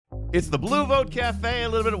It's the Blue Vote Cafe, a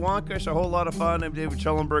little bit of Wonkish, a whole lot of fun. I'm David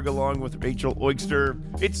Schellenberg along with Rachel Oyster.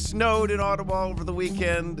 It snowed in Ottawa over the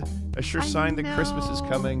weekend. A sure I sign that Christmas is know.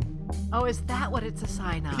 coming. Oh, is that what it's a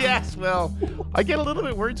sign of? Yes, well, I get a little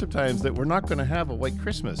bit worried sometimes that we're not going to have a white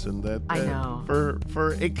Christmas, and that I know.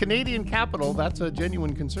 for a Canadian capital, that's a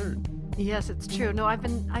genuine concern. Yes, it's true. No, I've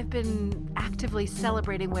been actively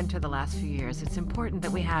celebrating winter the last few years. It's important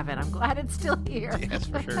that we have it. I'm glad it's still here. Yes,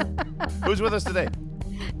 for sure. Who's with us today?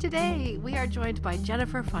 Today, we are joined by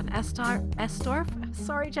Jennifer von Estorff.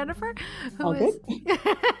 Sorry, Jennifer, who All is good.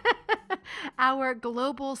 our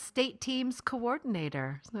Global State Teams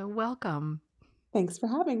Coordinator. So welcome. Thanks for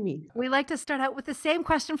having me. We like to start out with the same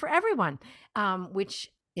question for everyone,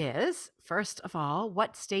 which is, first of all,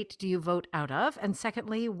 what state do you vote out of? And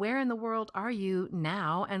secondly, where in the world are you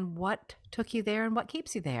now and what took you there and what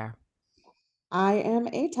keeps you there? I am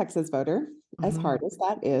a Texas voter, as hard as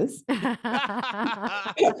that is,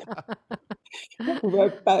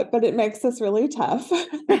 but it makes this really tough. Pushing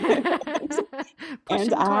And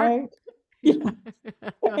toward. yeah,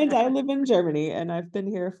 Go and I ahead. live in Germany, and I've been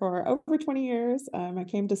here for over 20 years. I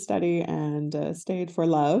came to study and stayed for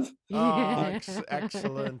love. Oh,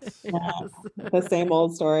 excellent. Yes. The same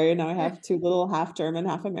old story. Now I have two little half German,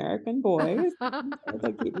 half American boys. So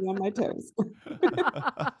they keep me on my toes.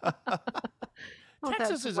 Oh, Texas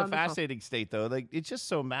that's is a wonderful. fascinating state, though. Like, it's just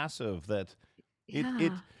so massive that it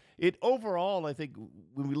it Yeah. it overall, I think,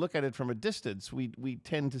 when we look at it from a distance, we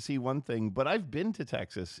tend to see one thing. But I've been to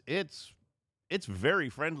Texas. It's very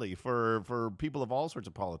friendly for people of all sorts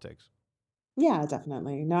of politics. Yeah,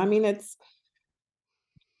 definitely. No, I mean, it's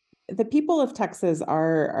the people of Texas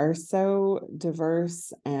are so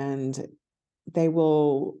diverse, and they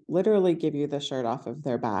will literally give you the shirt off of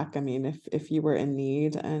their back. I mean, if you were in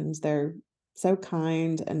need, and they're so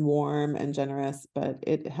kind and warm and generous, but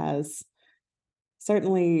it has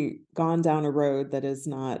certainly gone down a road that is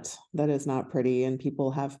not pretty, and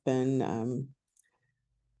people have been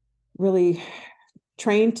really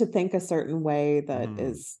trained to think a certain way that Mhm.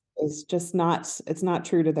 is just not it's not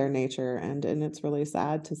true to their nature, and it's really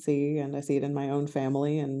sad to see, and I see it in my own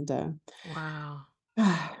family, and Wow.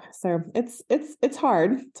 so it's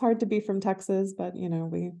hard. It's hard to be from Texas, but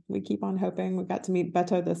we keep on hoping. We got to meet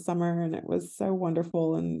Beto this summer, and it was so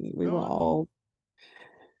wonderful, and we were Oh, all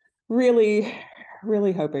really,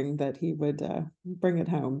 really hoping that he would bring it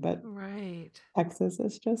home. But Right. Texas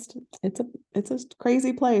is just it's a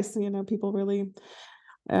crazy place. People really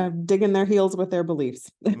digging their heels with their beliefs.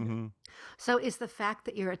 mhm. So is the fact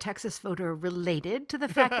that you're a Texas voter related to the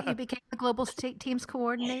fact that you became the Global State Teams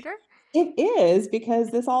Coordinator? It is,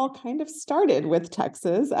 because this all kind of started with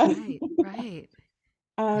Texas. Right, right.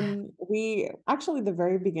 We actually, the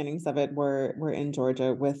very beginnings of it were in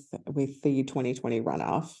Georgia with the 2020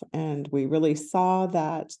 runoff, and we really saw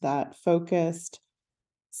that focused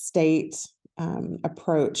state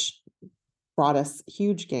approach brought us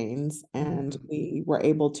huge gains, and Mhm. we were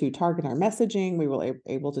able to target our messaging. We were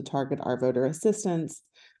able to target our voter assistance,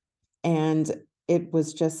 and it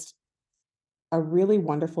was just a really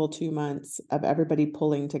wonderful 2 months of everybody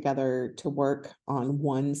pulling together to work on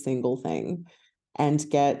one single thing and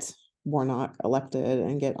get Warnock elected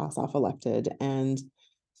and get Ossoff elected. And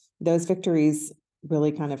those victories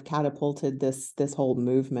really kind of catapulted this whole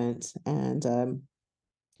movement, and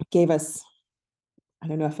gave us, I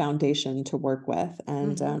don't know, a foundation to work with.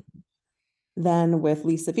 And Mhm. then with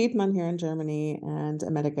Lisa Wiedmann here in Germany and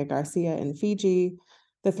America Garcia in Fiji,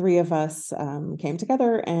 the three of us came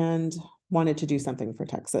together and wanted to do something for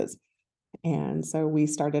Texas. And so we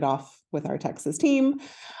started off with our Texas team,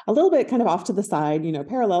 a little bit kind of off to the side,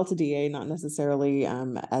 parallel to DA, not necessarily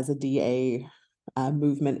as a DA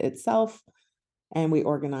movement itself. And we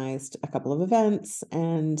organized a couple of events.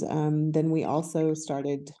 And then we also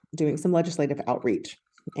started doing some legislative outreach.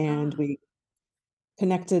 And Ah, we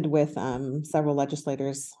connected with several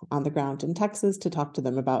legislators on the ground in Texas to talk to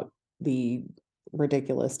them about the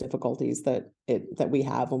ridiculous difficulties that we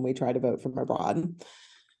have when we try to vote from abroad.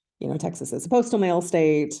 Texas is a postal mail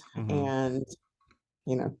state, Mhm. and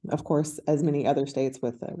of course, as many other states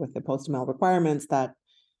with the postal mail requirements, that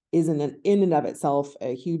isn't in and of itself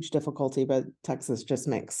a huge difficulty. But Texas just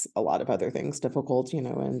makes a lot of other things difficult,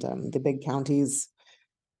 and the big counties,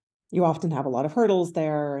 you often have a lot of hurdles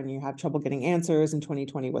there, and you have trouble getting answers. And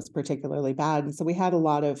 2020 was particularly bad, and so we had a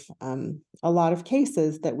lot of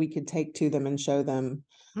cases that we could take to them and show them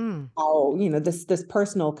mm. how, this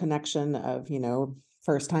personal connection of,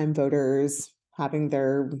 first time voters having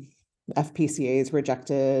their FPCAs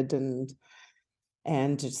rejected,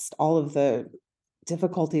 and just all of the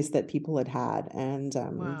difficulties that people had had. And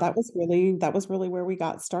Wow. that was really where we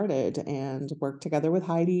got started, and worked together with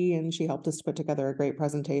Heidi, and she helped us put together a great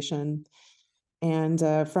presentation. And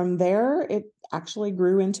from there, it actually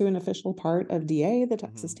grew into an official part of DA, the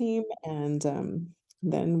Texas Hmm. team. And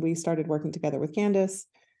then we started working together with Candace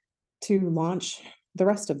to launch the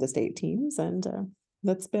rest of the state teams. And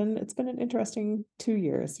it's been an interesting 2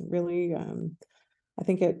 years, really. I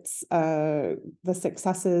think it's the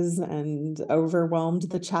successes and overwhelmed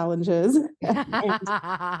the challenges,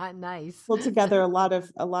 and Nice. pulled together a lot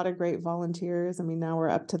of great volunteers. I mean, now we're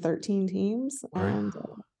up to 13 teams, Right. and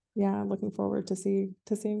Wow. yeah, looking forward to seeing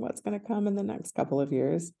what's going to come in the next couple of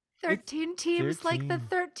years. It's 13 teams like the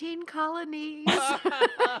 13. 13 colonies.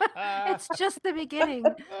 It's just the beginning.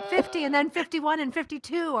 50 and then 51 and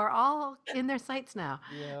 52 are all in their sights now.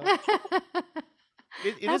 Yeah.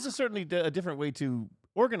 It is That's a certainly a different way to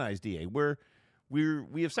organize DA, where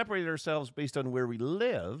we have separated ourselves based on where we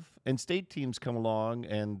live, and state teams come along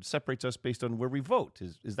and separates us based on where we vote.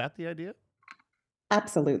 Is that the idea?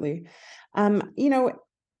 Absolutely. You know,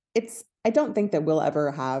 I don't think that we'll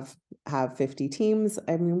ever have 50 teams.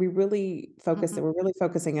 I mean, Mhm. we're really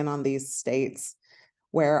focusing in on these states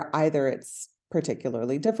where either it's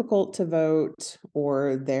particularly difficult to vote,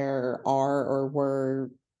 or there are or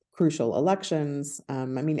were crucial elections. I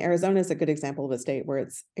mean, Arizona is a good example of a state where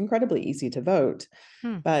it's incredibly easy to vote,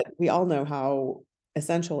 Hmm. but we all know how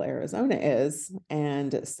essential Arizona is.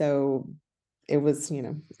 And so it was,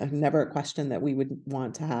 never a question that we would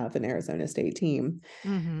want to have an Arizona state team.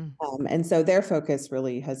 Mhm. And so their focus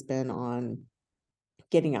really has been on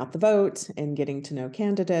getting out the vote and getting to know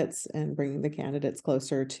candidates and bringing the candidates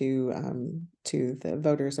closer to the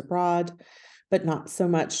voters abroad, but not so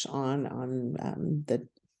much on the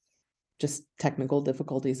just technical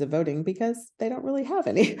difficulties of voting, because they don't really have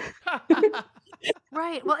any.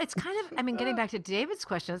 Right. Well, it's kind of, I mean, getting back to David's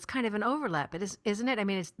question, it's kind of an overlap. Isn't it? I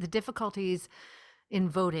mean, it's the difficulties in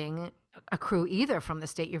voting accrue either from the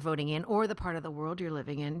state you're voting in or the part of the world you're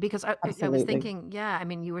living in. Because I was Absolutely. thinking, yeah, I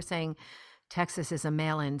mean, you were saying Texas is a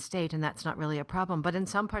mail-in state and that's not really a problem, but in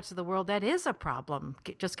some parts of the world that is a problem.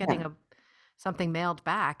 Just getting Yeah. a something mailed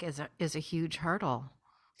back is a huge hurdle.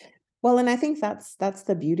 Well, and I think that's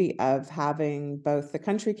the beauty of having both the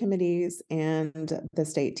country committees and the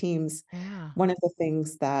state teams. Yeah. One of the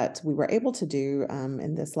things that we were able to do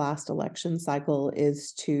in this last election cycle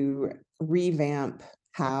is to revamp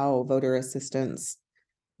how voter assistance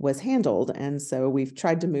was handled. And so we've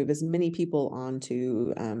tried to move as many people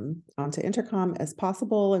onto Intercom as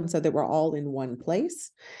possible, and so that we're all in one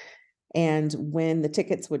place. And when the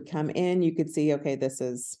tickets would come in, you could see, okay, this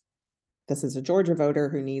is a Georgia voter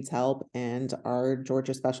who needs help, and our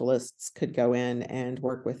Georgia specialists could go in and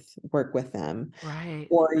work with them. Right.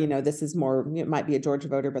 Or, this is more, it might be a Georgia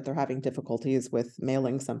voter, but they're having difficulties with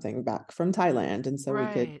mailing something back from Thailand. And so we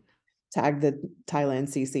could Right. tag the Thailand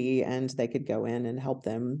CC, and they could go in and help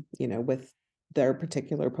them, with their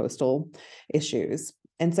particular postal issues.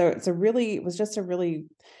 And so it was just a really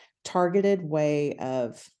targeted way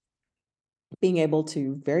of being able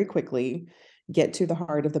to very quickly get to the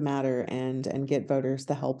heart of the matter, and get voters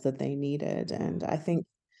the help that they needed. And Mhm.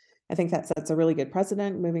 I think that sets a really good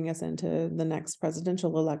precedent moving us into the next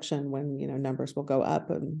presidential election, when, numbers will go up.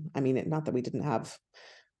 And I mean, not that we didn't have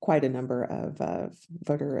quite a number of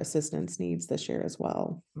voter assistance needs this year as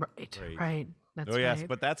well. Right. Right. Right. Oh That's yes, right.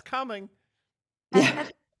 but that's coming. And Yeah,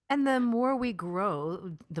 and the more we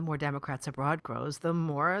grow, the more Democrats abroad grows, the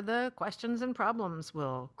more the questions and problems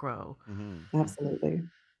will grow. Hmm. absolutely.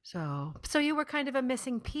 So you were kind of a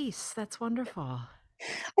missing piece. That's wonderful.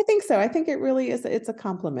 I think so. I think it really is. It's a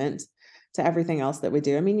compliment to everything else that we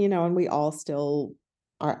do. I mean, and we all still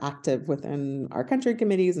are active within our country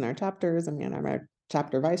committees and our chapters. I mean, I'm a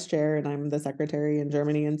chapter vice chair, and I'm the secretary in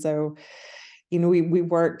Germany. And so, we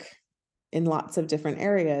work in lots of different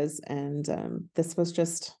areas. And this was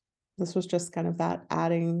just kind of that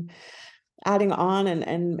adding on,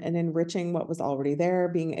 and enriching what was already there.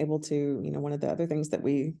 Being able to, one of the other things that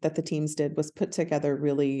the teams did was put together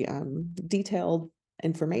really detailed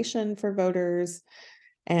information for voters.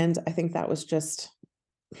 And I think that was just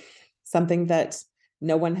something that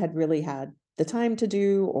no one had really had the time to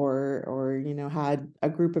do, or had a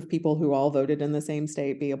group of people who all voted in the same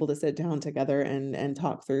state be able to sit down together and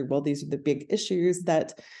talk through, well, these are the big issues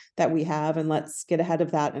that we have, and let's get ahead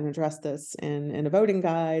of that and address this in a voting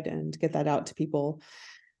guide and get that out to people.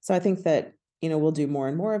 So I think that, we'll do more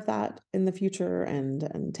and more of that in the future,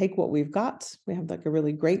 and take what we've got. We have like a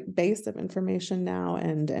really great base of information now,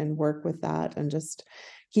 and work with that, and just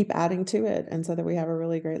keep adding to it. And so that we have a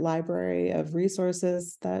really great library of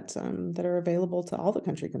resources that are available to all the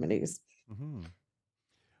country committees. Hmm.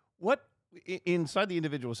 What inside the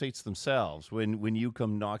individual states themselves, when you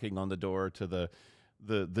come knocking on the door to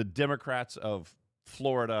the Democrats of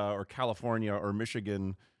Florida or California or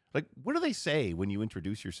Michigan, like what do they say when you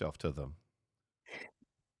introduce yourself to them?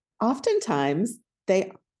 Oftentimes,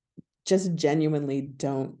 they just genuinely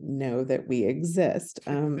don't know that we exist.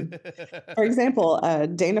 For example,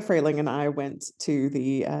 Dana Frayling and I went to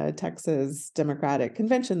the Texas Democratic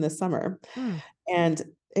Convention this summer, Mm, and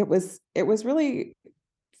it was really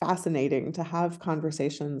fascinating to have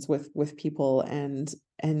conversations with people, and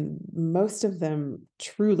most of them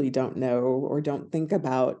truly don't know or don't think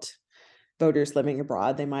about voters living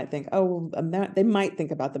abroad. They might think, oh, they might think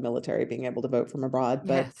about the military being able to vote from abroad,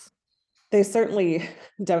 but yes. they certainly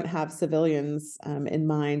don't have civilians in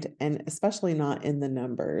mind, and especially not in the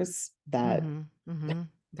numbers that Mm-hmm. Mm-hmm.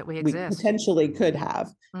 That we we exist. potentially could Mhm.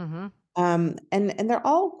 have. Mm-hmm. And they're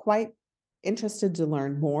all quite interested to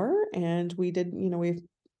learn more. And we've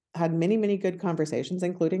had many, many good conversations,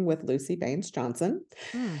 including with Lucy Baines Johnson,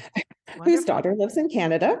 Mm, whose wonderful. daughter lives in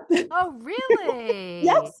Canada. Oh, really?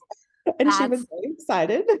 Yes. And she was That's very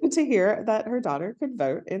excited to hear that her daughter could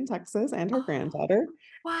vote in Texas and her oh, granddaughter.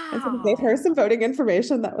 And so we gave her wow. some voting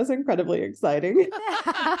information that was incredibly exciting.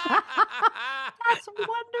 That's So,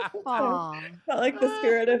 wonderful. felt like the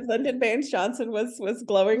spirit of Lyndon Baines Johnson was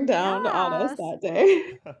glowing down on us Yes. that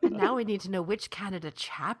day. And now we need to know which Canada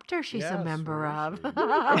chapter she's a Yes, member where is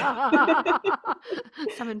of.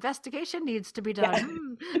 she? Some investigation needs to be Yeah.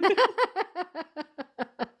 done.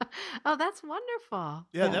 Oh, that's wonderful.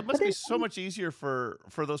 Yeah, Yeah, that but must be so much easier for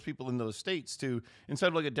those people in those states to instead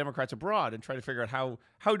of look at Democrats abroad and try to figure out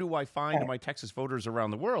how do I find right. my Texas voters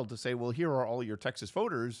around the world to say, well, here are all your Texas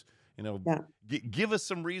voters. Yeah. Give us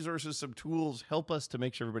some resources, some tools, help us to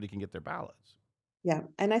make sure everybody can get their ballots. Yeah,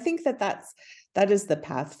 and I think that is the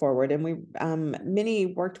path forward, and we many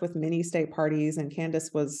worked with many state parties, and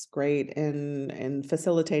Candace was great in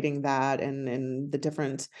facilitating that, and in the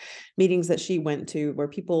different meetings that she went to, where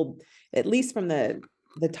people, at least from the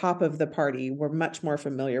top of the party, were much more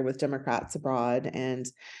familiar with Democrats abroad and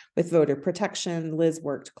with voter protection. Liz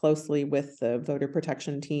worked closely with the voter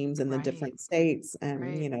protection teams in the Right, different states, and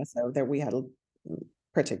right. so there we had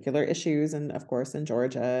particular issues, and of course in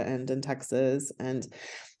Georgia and in Texas, and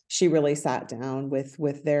she really sat down with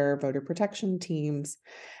their voter protection teams.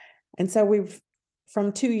 And so we've,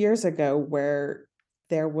 from 2 years ago, where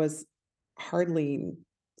there was hardly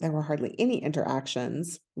there were hardly any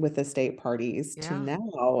interactions with the state parties, to Yeah.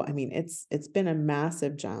 now, I mean, it's been a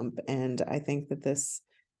massive jump, and I think that this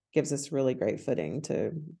gives us really great footing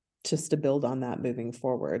to just to build on that moving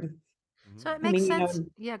forward. So it I makes mean, sense.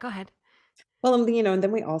 Yeah, go ahead. well, and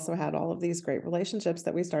then we also had all of these great relationships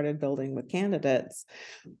that we started building with candidates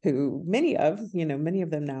who many of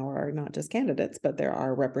them now are not just candidates, but they're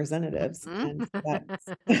our representatives. And that's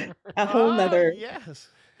a whole Ah, nother, yes.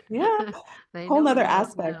 yeah, They whole know what nother we don't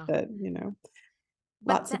aspect know. that,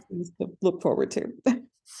 But lots of that things to look forward to.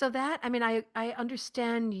 so that I mean I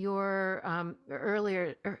understand your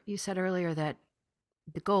earlier you said earlier that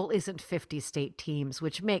the goal isn't 50 state teams,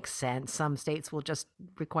 which makes sense. Some states will just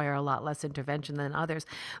require a lot less intervention than others.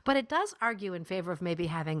 But it does argue in favor of maybe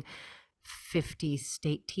having 50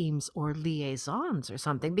 state teams or liaisons or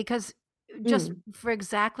something, because just Mm, for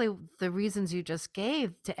exactly the reasons you just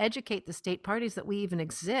gave, to educate the state parties that we even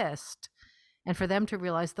exist and for them to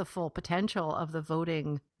realize the full potential of the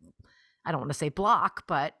voting, I don't want to say block,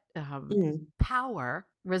 but mm. power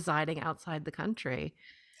residing outside the country.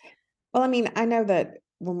 Well, I mean, I know that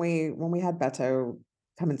when we had Beto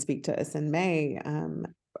come and speak to us in May,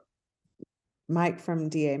 Mike from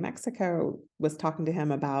DA Mexico was talking to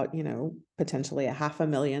him about, potentially a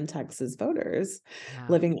 500,000 Texas voters Yeah.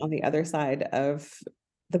 living on the other side of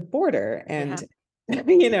the border. Yeah. And,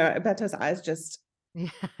 Beto's eyes just Yeah.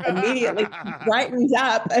 immediately brightened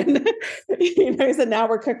up. And, he said, now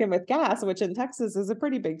we're cooking with gas, which in Texas is a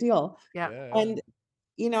pretty big deal. Yeah. Yeah. And,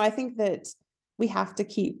 I think that we have to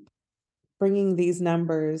keep bringing these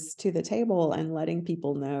numbers to the table and letting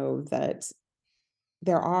people know that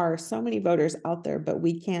there are so many voters out there, but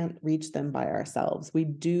we can't reach them by ourselves. We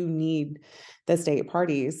do need the state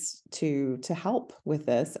parties to help with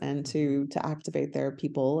this and to activate their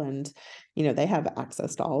people. And they have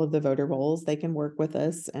access to all of the voter rolls. They can work with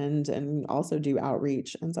us and also do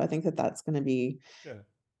outreach. And so I think that that's going to be Yeah.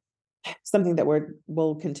 something that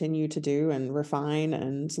we'll continue to do and refine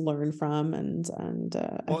and learn from. And I Well,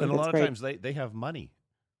 and think a it's lot of great. times they have money.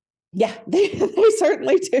 Yeah, they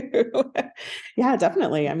certainly do. Yeah,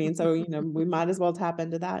 definitely. I mean, so, we might as well tap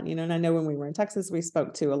into that, and I know when we were in Texas, we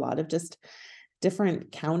spoke to a lot of just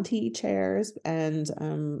different county chairs, and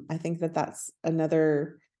I think that that's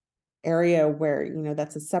another area where,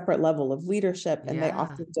 that's a separate level of leadership, and they Yeah.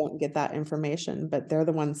 often don't get that information, but they're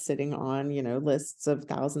the ones sitting on, lists of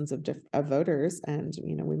thousands of voters, and,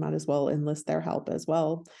 we might as well enlist their help as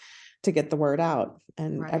well to get the word out.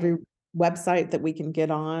 And Right. every website that we can get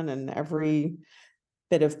on and every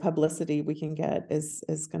bit of publicity we can get is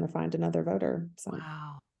going to find another voter. So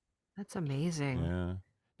Wow. That's amazing. Yeah.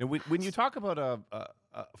 And when you talk about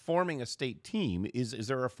forming a state team, is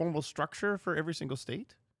there a formal structure for every single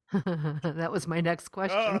state? That was my next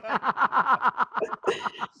question.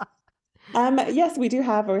 yes, we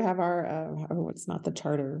have our it's not the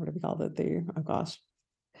charter, what do we call it, oh gosh,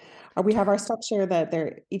 we have our structure that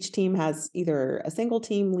each team has either a single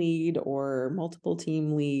team lead or multiple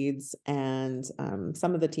team leads, and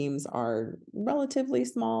some of the teams are relatively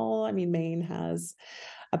small. I mean, Maine has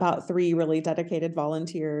about 3 really dedicated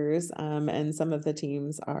volunteers, and some of the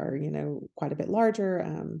teams are, quite a bit larger,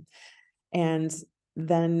 and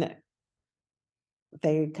then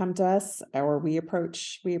they come to us, or we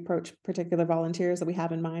approach particular volunteers that we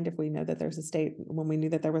have in mind. If we know that there's a state, when we knew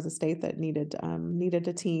that there was a state that needed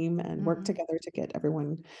a team, and work Mhm. together to get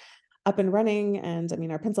everyone up and running. And I mean,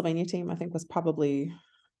 our Pennsylvania team, I think, was probably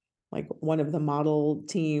like one of the model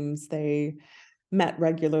teams. They met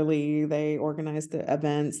regularly, they organized the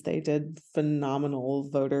events, they did phenomenal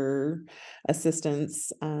voter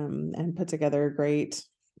assistance, and put together great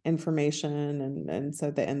information, and so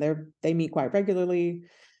they meet quite regularly,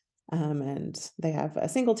 and they have a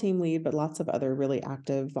single team lead, but lots of other really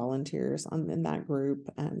active volunteers in that group.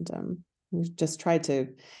 And we've just tried to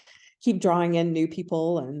keep drawing in new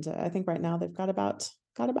people, and I think right now they've got about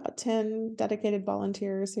 10 dedicated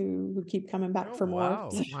volunteers who keep coming back Oh, for more. wow.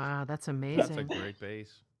 Wow, that's That's a amazing. great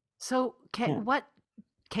base. So, Yeah.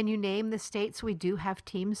 can you name the states we do have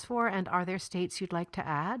teams for, and are there states you'd like to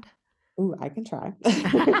add? Ooh, I can try.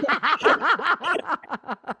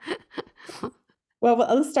 Well,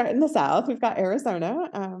 let's start in the South. We've got Arizona.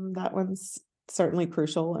 That one's certainly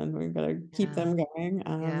crucial, and we're going to keep Yeah. them going.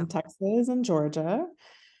 Yeah. Texas and Georgia,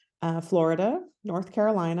 Florida, North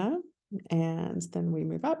Carolina, and then we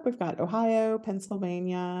move up. We've got Ohio,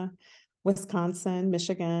 Pennsylvania, Wisconsin,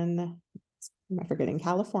 Michigan. Am I forgetting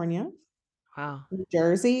California? Wow. New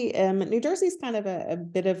Jersey. New Jersey's kind of a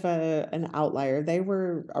bit of an outlier. They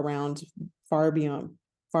were around far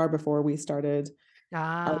before we started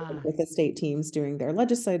Ah, with the state teams doing their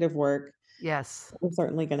legislative work. yes. We're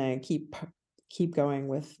certainly going to keep going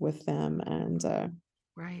with them, and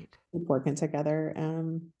Right. keep working together.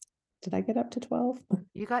 Did I get up to 12?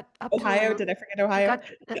 You got up Ohio, to did I forget you Ohio?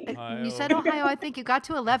 got you said Ohio. I think you got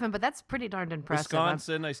to 11, but that's pretty darned impressive.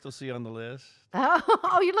 Wisconsin, I still see on the list.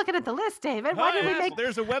 Oh, you're looking at the list, David. Why did we make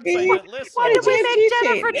There's a website that lists Why all did we this. make cheat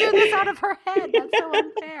Jennifer sheet. do this out of her head? That's so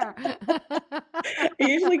unfair. You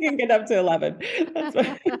usually can get up to 11. That's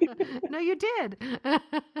what- No, you did.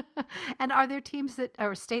 And are there teams that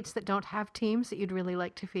or states that don't have teams that you'd really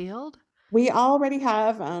like to field? We already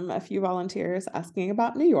have a few volunteers asking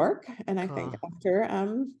about New York, and I think Cool.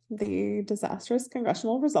 after the disastrous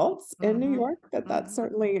congressional results in New Mhm. York, that's Mhm.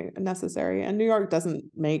 certainly necessary. And New York doesn't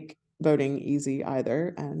make voting easy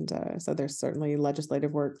either, and so there's certainly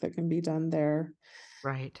legislative work that can be done there.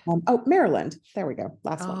 Right. Maryland, there we go,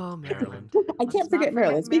 last one. Oh, Maryland. I Let's can't not forget forget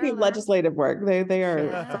Maryland. Speaking of Maryland. legislative work, they are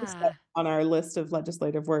first Yeah. up on our list of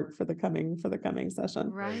legislative work for the coming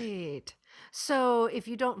session. Right. So if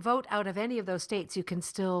you don't vote out of any of those states, you can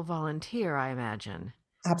still volunteer, I imagine.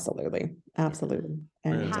 Absolutely, Yeah. absolutely.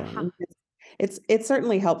 Really? And How, it's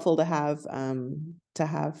certainly helpful to have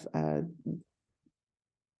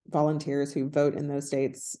volunteers who vote in those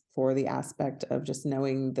states for the aspect of just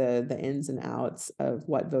knowing the ins and outs of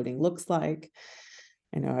what voting looks like.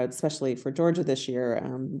 I know, especially for Georgia this year,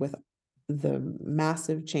 with the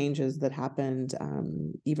massive changes that happened,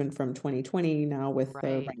 even from 2020 now with the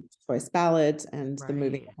right. ranked choice ballot and the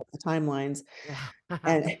moving Right. of the timelines.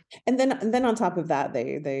 Yeah. And then on top of that,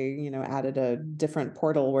 they added a different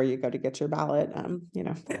portal where you go to get your ballot.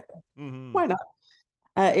 Mhm. Why not?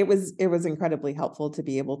 It was incredibly helpful to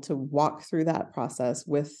be able to walk through that process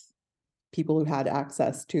with people who had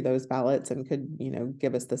access to those ballots and could,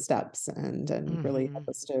 give us the steps, and really help Mhm.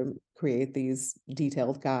 us to create these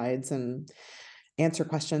detailed guides and answer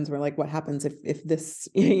questions. We're like, what happens if this,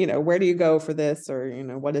 where do you go for this? Or,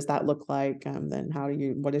 what does that look like? Then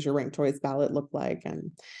what does your ranked choice ballot look like?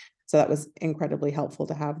 And so that was incredibly helpful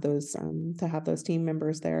to have those team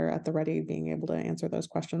members there at the ready, being able to answer those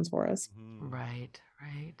questions for us. Mhm. Right.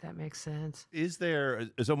 Right. That makes sense. Is there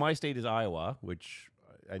so my state is Iowa, which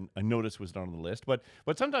I noticed was not on the list, but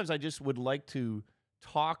sometimes I just would like to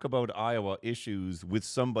talk about Iowa issues with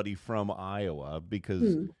somebody from Iowa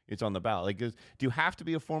because Hmm. it's on the ballot? Like, do you have to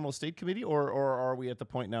be a formal state committee, or are we at the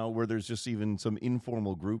point now where there's just even some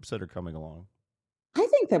informal groups that are coming along? I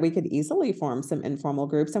think that we could easily form some informal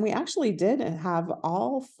groups, and we actually did have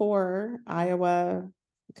all 4 Iowa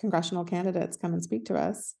congressional candidates come and speak to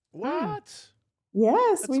us. Hmm. What?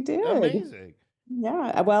 Yes, That's we did. amazing.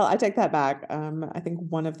 Yeah, well, I take that back. I think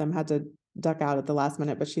one of them had to duck out at the last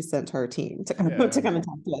minute, but she sent her team to come to Yeah. come and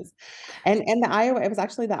talk to us. And it was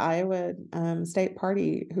actually the Iowa State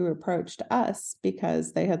Party who approached us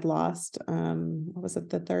because they had lost what was it,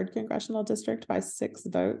 the 3rd congressional district by 6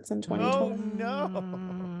 votes in Oh 2020.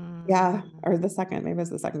 no. Yeah, Mm. or the second, maybe it was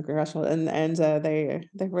the second congressional, and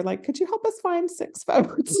they were like, "Could you help us find 6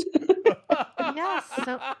 votes?" Yes,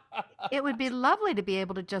 so it would be lovely to be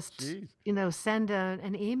able to just, Jeez. send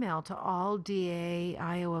an email to all DA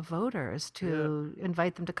Iowa voters Yeah. to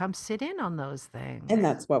invite them to come sit in on those And things.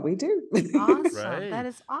 that's what we do. Awesome. That Right.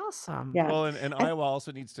 is awesome. Yeah. Well, and And Iowa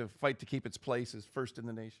also needs to fight to keep its place as first in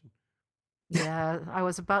the nation. Yeah, I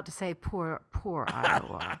was about to say poor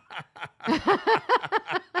Iowa.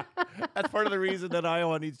 That's part of the reason that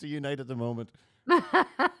Iowa needs to unite at the moment.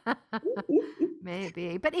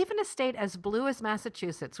 Maybe. But even a state as blue as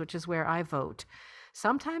Massachusetts, which is where I vote,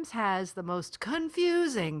 sometimes has the most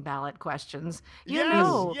confusing ballot questions. You Yes,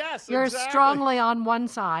 know, yes, you're exactly. strongly on one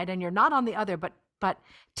side and you're not on the other, but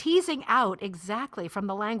teasing out exactly from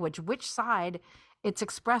the language which side it's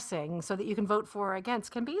expressing so that you can vote for or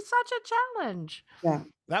against can be such a challenge. Yeah.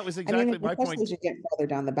 That was I exactly mean, my especially point. as you get farther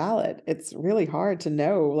down the ballot, it's really hard to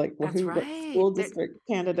know, like, That's what right. school district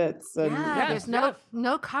candidates and Yeah, Yes, there's yes.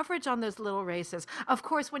 no coverage on those little races. Of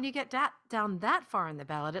course, when you get down that far in the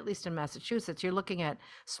ballot, at least in Massachusetts, you're looking at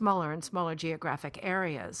smaller and smaller geographic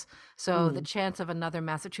areas. So the chance of another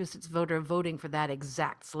Massachusetts voter voting for that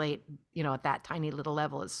exact slate, at that tiny little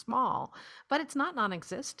level is small, but it's not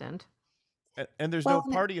non-existent. And there's no Well,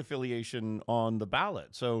 and party affiliation on the ballot.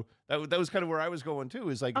 So that was kind of where I was going too,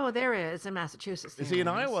 is like, Oh, there is in Massachusetts. you There see, in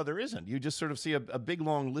is. Iowa there isn't. You just sort of see a big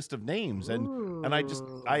long list of names, and I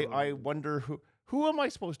Ooh. wonder who am I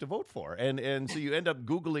supposed to vote for? And so you end up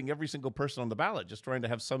Googling every single person on the ballot, just trying to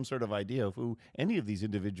have some sort of idea of who any of these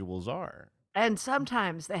individuals are. And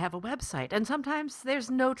sometimes they have a website, and sometimes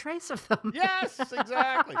there's no trace of them. Yes,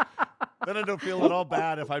 exactly. Then I don't feel at all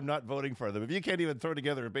bad if I'm not voting for them. If you can't even throw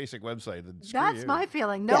together a basic website, then screw That's you. my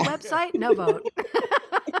feeling. No Yeah. website, no vote.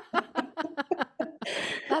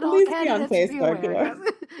 Let At all least be on candidates Facebook, beware.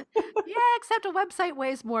 yeah. Yeah, except a website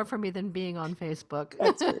weighs more for me than being on Facebook.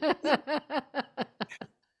 That's true.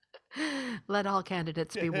 Let all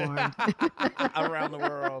candidates be warned. Around the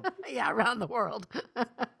world. Yeah, around the world. But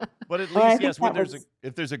at Well, I least, think yes, when that was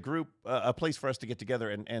if there's a group, a place for us to get together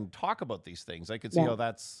and talk about these things, I could see yeah. how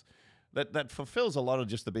that fulfills a lot of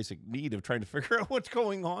just the basic need of trying to figure out what's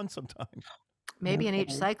going on sometimes. Maybe No in each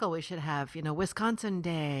kidding. cycle we should have, Wisconsin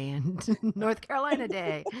Day and North Carolina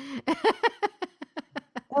Day.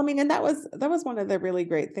 Well, I mean, and that was one of the really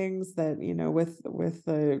great things that, with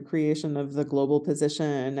the creation of the global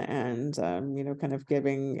position and kind of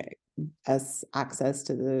giving us access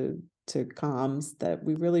to comms, that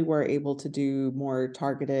we really were able to do more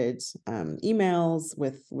targeted emails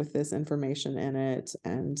with this information in it,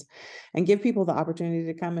 and give people the opportunity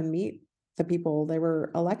to come and meet the people they were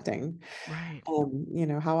electing. Right.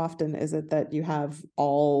 How often is it that you have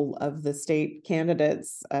all of the state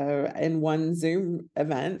candidates in one Zoom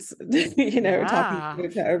event, talking Yeah.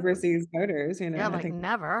 to overseas voters, Yeah, and I like think,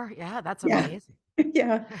 never. Yeah, that's yeah, amazing.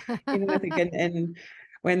 yeah, I think, and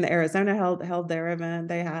when Arizona held their event,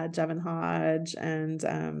 they had Jevin Hodge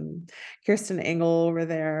and Kirsten Engel were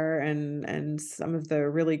there, and some of the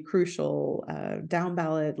really crucial down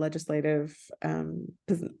ballot legislative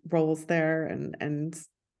roles there, and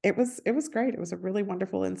it was great. It was a really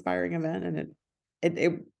wonderful, inspiring event, and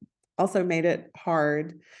it also made it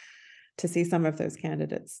hard to see some of those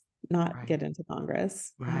candidates not Right. get into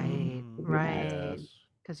Congress. Right. To do that. Right. Yes.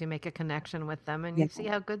 Because you make a connection with them and Yeah. you see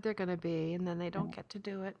how good they're going to be, and then they Yeah. don't get to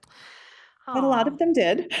do it. But a lot Oh, of them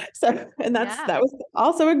did. So, and yeah. that was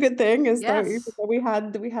also a good thing, is that even Yes. though we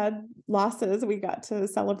had losses, we got to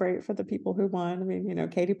celebrate for the people who won. I mean,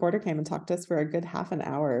 Katie Porter came and talked to us for a good half an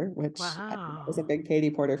hour, which I was a Wow. big Katie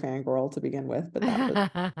Porter fangirl to begin with, but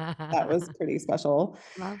that was pretty special.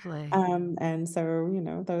 Lovely. And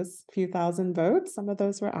so, those few thousand votes, some of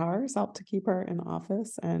those were ours, helped to keep her in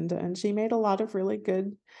office, and she made a lot of really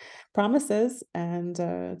good promises, and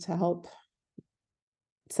to help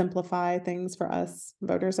simplify things for us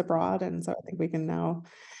voters abroad. And so I think we can now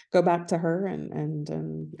go back to her and all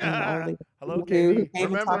the Hello, people who Katie. came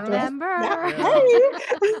and Remember talked to us. us? Yeah.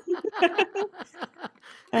 Remember? Yeah. Hey.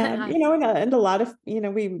 And a lot of,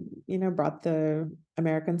 we, brought the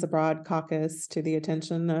Americans Abroad Caucus to the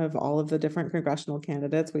attention of all of the different congressional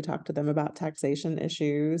candidates. We talked to them about taxation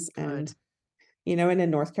issues. Good. And in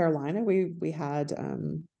North Carolina, we had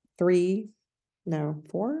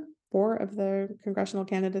four of the congressional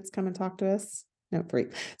candidates come and talk to us. No, three,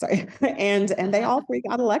 sorry. And they all three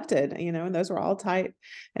got elected, and those were all tight.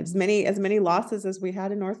 As many losses as we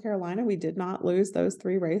had in North Carolina, we did not lose those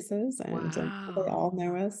three races, and they all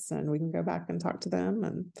know us, and we can go back and talk to them.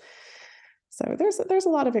 And so there's a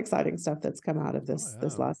lot of exciting stuff that's come out of this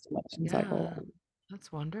last election cycle.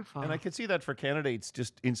 That's wonderful. And I can see that for candidates,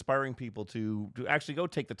 just inspiring people to actually go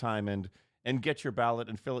take the time and get your ballot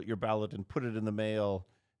and fill out your ballot and put it in the mail.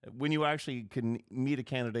 When you actually can meet a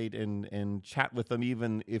candidate and chat with them,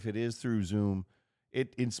 even if it is through Zoom,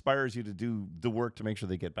 it inspires you to do the work to make sure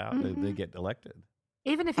they get they get elected.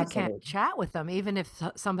 Even if you can't chat with them, even if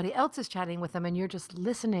somebody else is chatting with them and you're just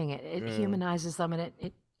listening, it humanizes them, and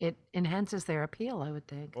it enhances their appeal, I would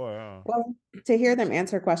think. Oh, yeah. Well, to hear them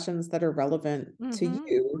answer questions that are relevant to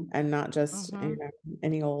you and not just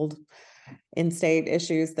any old in-state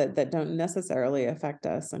issues that don't necessarily affect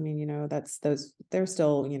us. I mean, there's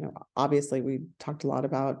still, obviously we talked a lot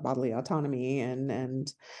about bodily autonomy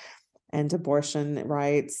and abortion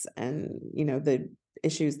rights, and the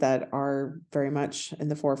issues that are very much in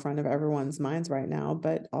the forefront of everyone's minds right now,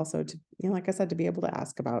 but also to, like I said, to be able to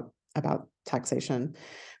ask about taxation,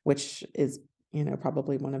 which is,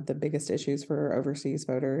 probably one of the biggest issues for overseas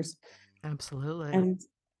voters. Absolutely. And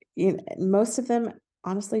most of them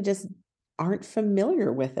honestly just aren't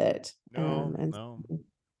familiar with it. No.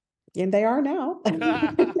 And they are now.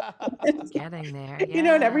 Getting there.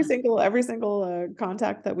 And every single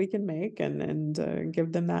contact that we can make and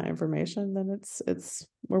give them that information, then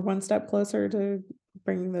we're one step closer to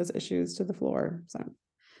bringing those issues to the floor.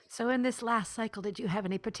 So in this last cycle, did you have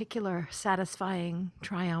any particular satisfying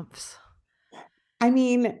triumphs? I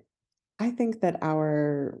mean, I think that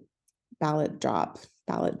our ballot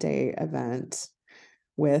day event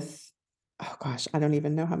with, oh gosh, I don't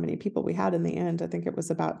even know how many people we had in the end. I think it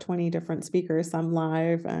was about 20 different speakers, some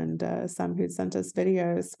live and some who sent us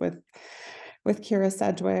videos with Kira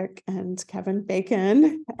Sedgwick and Kevin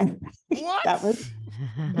Bacon. What? That was,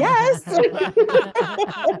 yes.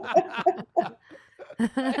 I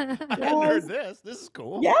hadn't heard this. This is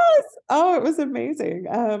cool. Yes. Oh, it was amazing.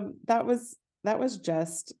 That was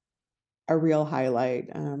just a real highlight.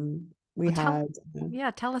 Tell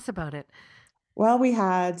us about it. Well, we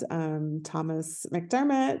had Thomas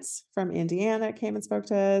McDermott from Indiana came and spoke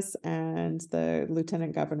to us, and the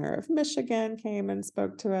Lieutenant Governor of Michigan came and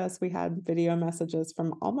spoke to us. We had video messages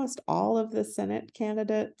from almost all of the Senate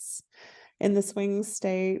candidates in the swing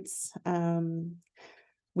states.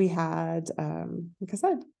 We had, like I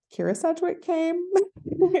said, Kira Sedgwick came.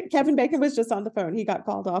 Kevin Bacon was just on the phone. He got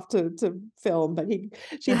called off to film, but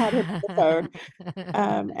she had him on the phone.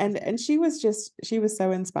 And she was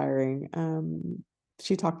so inspiring.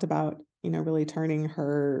 She talked about, really turning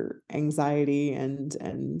her anxiety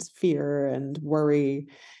and fear and worry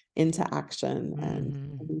into action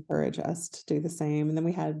and encourage us to do the same. And then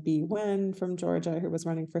we had Bee Nguyen from Georgia, who was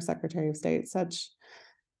running for Secretary of State, such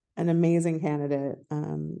an amazing candidate.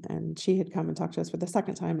 And she had come and talked to us for the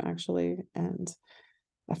second time, actually. And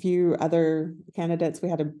a few other candidates. We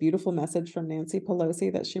had a beautiful message from Nancy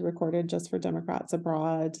Pelosi that she recorded just for Democrats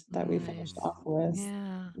Abroad that we finished off with.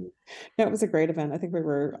 Yeah. No, it was a great event. I think we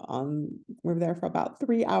were there for about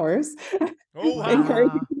 3 hours. Oh, wow.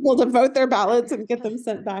 Encouraging people to vote their ballots and get them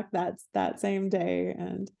sent back that same day.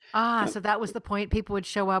 And so that was the point. People would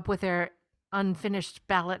show up with their unfinished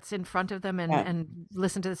ballots in front of them and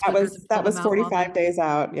listen to the speakers. That was 45 days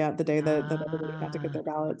out. Yeah, the day that everybody had to get their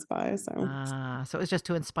ballots by. So it was just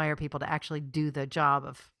to inspire people to actually do the job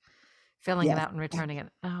of filling it out and returning it.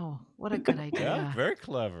 Oh, what a good idea! Yeah, very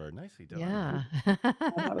clever. Nicely done. Yeah,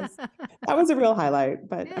 that was a real highlight.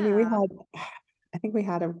 But I mean, I think we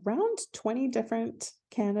had around 20 different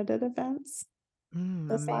candidate events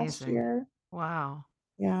this last year. Wow.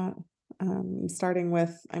 Yeah. Starting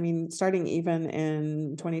even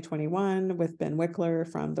in 2021 with Ben Wickler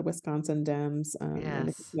from the Wisconsin Dems. And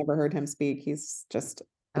if you've never heard him speak, he's just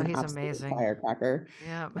he's amazing firecracker.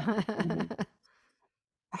 Yeah.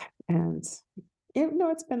 And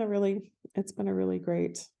it's been a really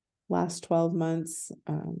great last 12 months.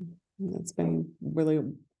 It's been really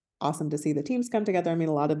awesome to see the teams come together. I mean,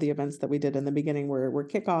 a lot of the events that we did in the beginning were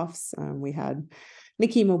kickoffs. We had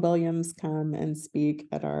Nikema Williams come and speak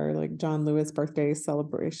at our John Lewis birthday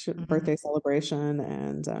celebration,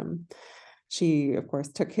 and she, of course,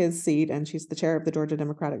 took his seat, and she's the chair of the Georgia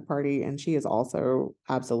Democratic Party, and she is also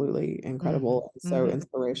absolutely incredible and so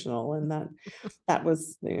inspirational. And that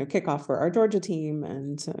was, kickoff for our Georgia team,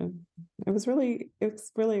 and it's really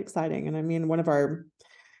exciting. And I mean, one of our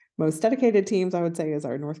most dedicated teams, I would say, is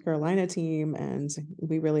our North Carolina team, and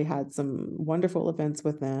we really had some wonderful events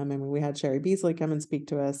with them. And we had Sherry Beasley come and speak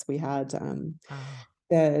to us. We had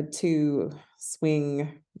the two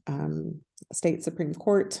swing state Supreme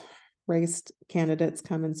Court raced candidates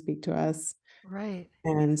come and speak to us. Right.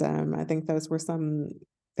 And I think those were some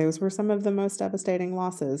of the most devastating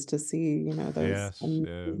losses, to see, those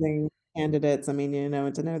amazing candidates. I mean,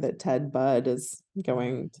 to know that Ted Budd is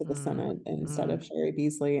going to the Senate instead of Sherry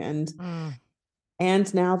Beasley. And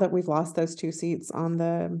now that we've lost those two seats on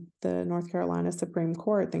the North Carolina Supreme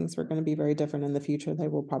Court, things are going to be very different in the future. They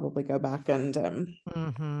will probably go back, and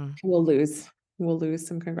we'll lose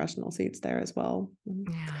some congressional seats there as well.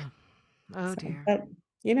 Yeah. Oh, dear. But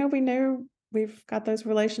we know we've got those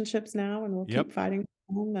relationships now, and we'll keep fighting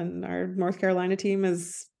for them. And our North Carolina team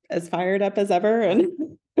is as fired up as ever, and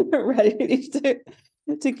ready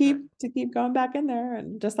to keep going back in there.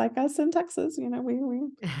 And just like us in Texas, we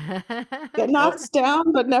get knocked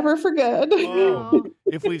down, but never for good. Oh,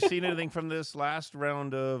 if we've seen anything from this last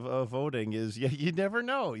round of voting, is you never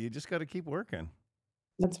know. You just got to keep working.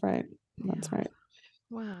 That's right. That's right.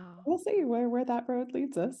 Wow. We'll see where that road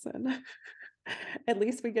leads us, and at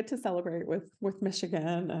least we get to celebrate with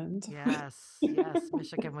Michigan. And yes,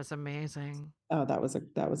 Michigan was amazing. Oh, that was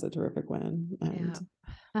a terrific win. And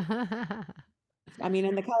Yeah. I mean,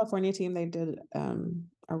 in the California team, they did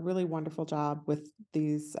a really wonderful job with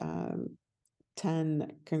these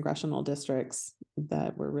 10 congressional districts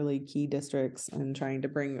that were really key districts, and trying to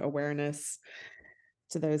bring awareness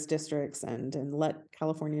to those districts, and let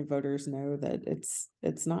California voters know that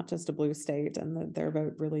it's not just a blue state, and that their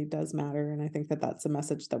vote really does matter. And I think that that's a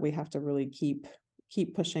message that we have to really keep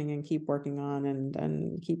pushing and keep working on,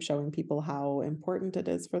 and keep showing people how important it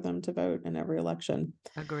is for them to vote in every election.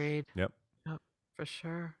 Agreed. Yep. For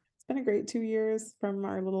sure. It's been a great 2 years from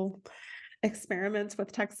our little experiments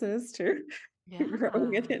with Texas to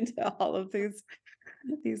growing it into all of these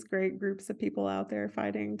great groups of people out there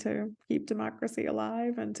fighting to keep democracy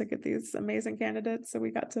alive, and to get these amazing candidates. So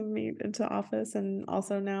we got to meet into office, and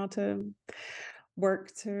also now to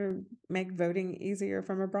work to make voting easier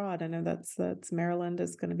from abroad. I know that's Maryland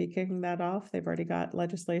is going to be kicking that off. They've already got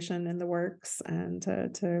legislation in the works, and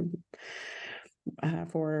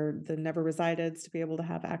for the never resideds to be able to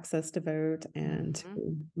have access to vote, and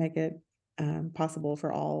to make it possible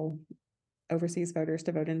for all overseas voters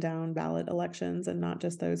to vote in down ballot elections, and not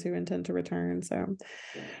just those who intend to return. So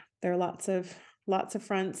there are lots of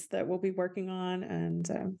fronts that we'll be working on, and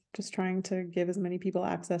just trying to give as many people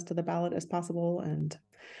access to the ballot as possible, and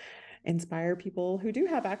inspire people who do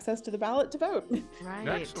have access to the ballot to vote. Right.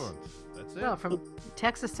 Excellent. That's it. Well, from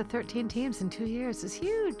Texas to 13 teams in 2 years is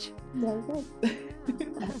huge. There you go.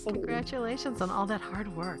 Congratulations on all that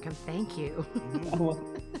hard work, and thank you.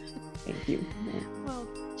 Thank you. Well,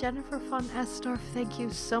 Jennifer von Estorff, thank you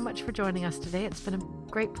so much for joining us today. It's been a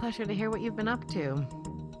great pleasure to hear what you've been up to.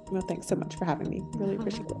 Well, thanks so much for having me. Really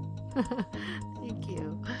appreciate it. Thank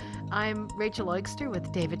you. I'm Rachel Oigster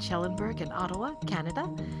with David Schellenberg in Ottawa, Canada.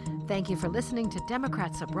 Thank you for listening to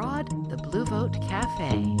Democrats Abroad, the Blue Vote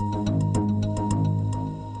Cafe.